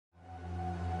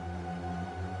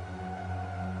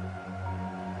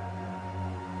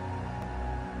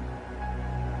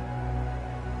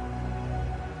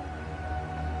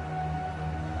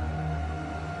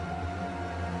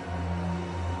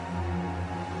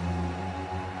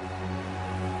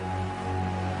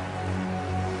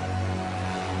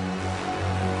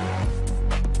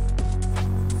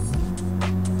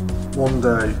One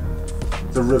day,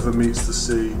 the river meets the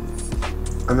sea,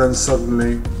 and then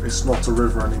suddenly it's not a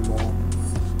river anymore.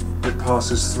 It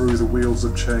passes through the wheels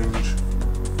of change,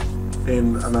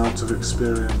 in and out of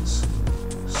experience,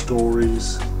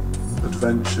 stories,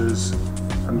 adventures,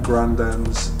 and grand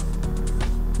ends.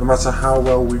 No matter how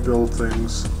well we build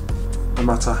things, no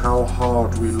matter how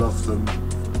hard we love them,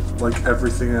 like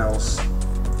everything else,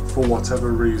 for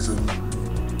whatever reason,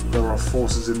 there are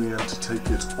forces in the end to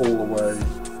take it all away.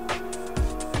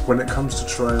 When it comes to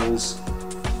trails,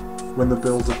 when the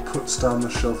builder puts down the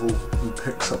shovel and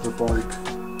picks up the bike,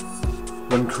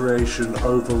 when creation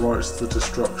overwrites the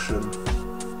destruction,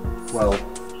 well,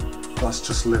 that's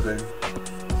just living.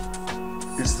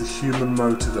 It's the human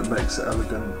motor that makes it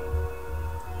elegant.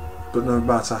 But no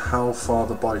matter how far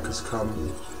the bike has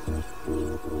come,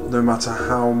 no matter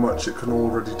how much it can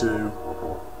already do,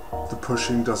 the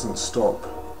pushing doesn't stop.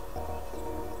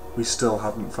 We still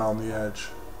haven't found the edge.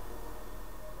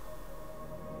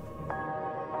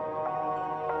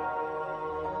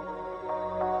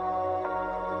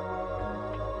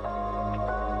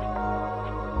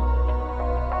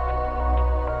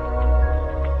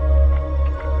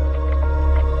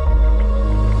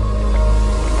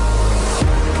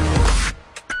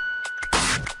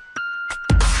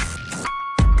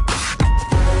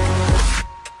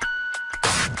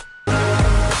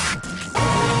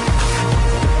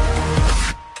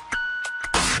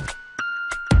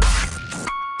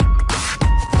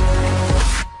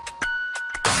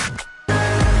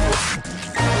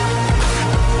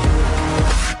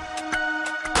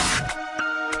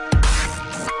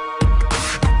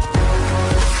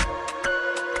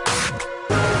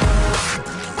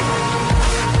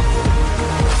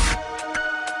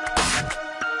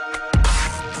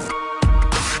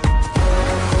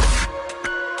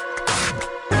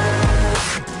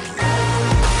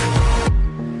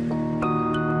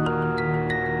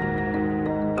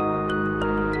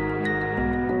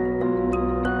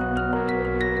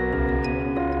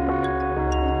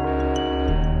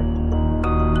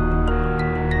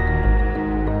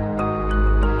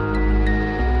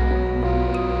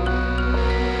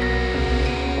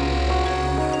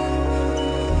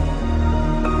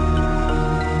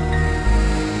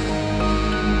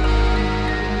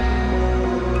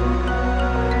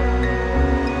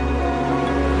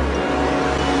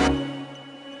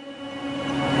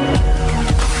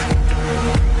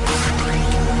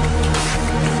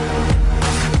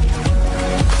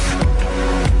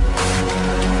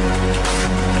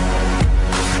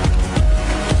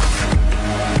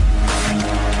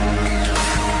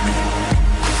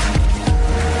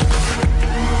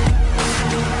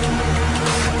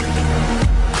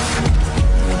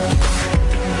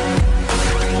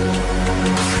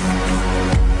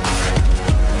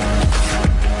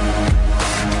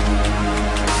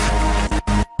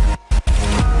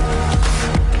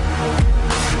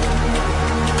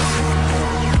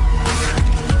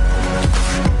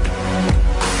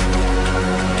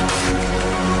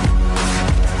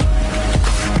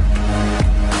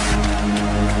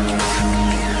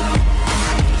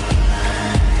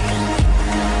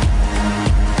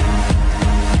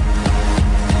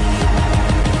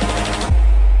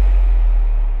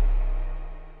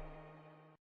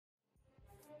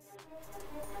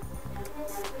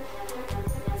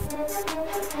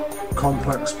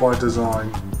 Complex by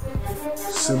design,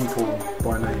 simple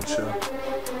by nature,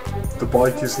 the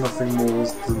bike is nothing more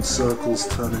than circles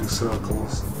turning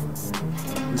circles.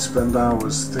 We spend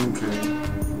hours thinking,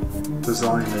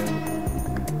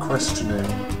 designing, questioning,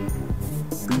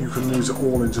 but you can lose it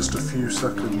all in just a few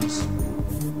seconds,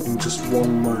 in just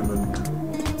one moment.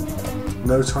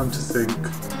 No time to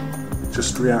think,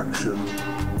 just reaction,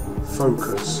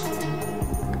 focus.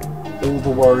 All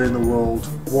the worry in the world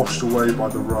washed away by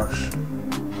the rush.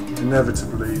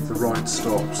 Inevitably, the ride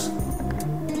stops.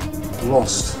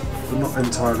 Lost, but not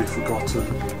entirely forgotten.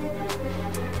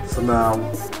 For now,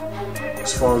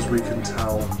 as far as we can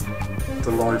tell,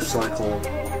 the life cycle,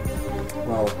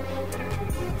 well,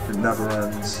 it never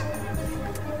ends.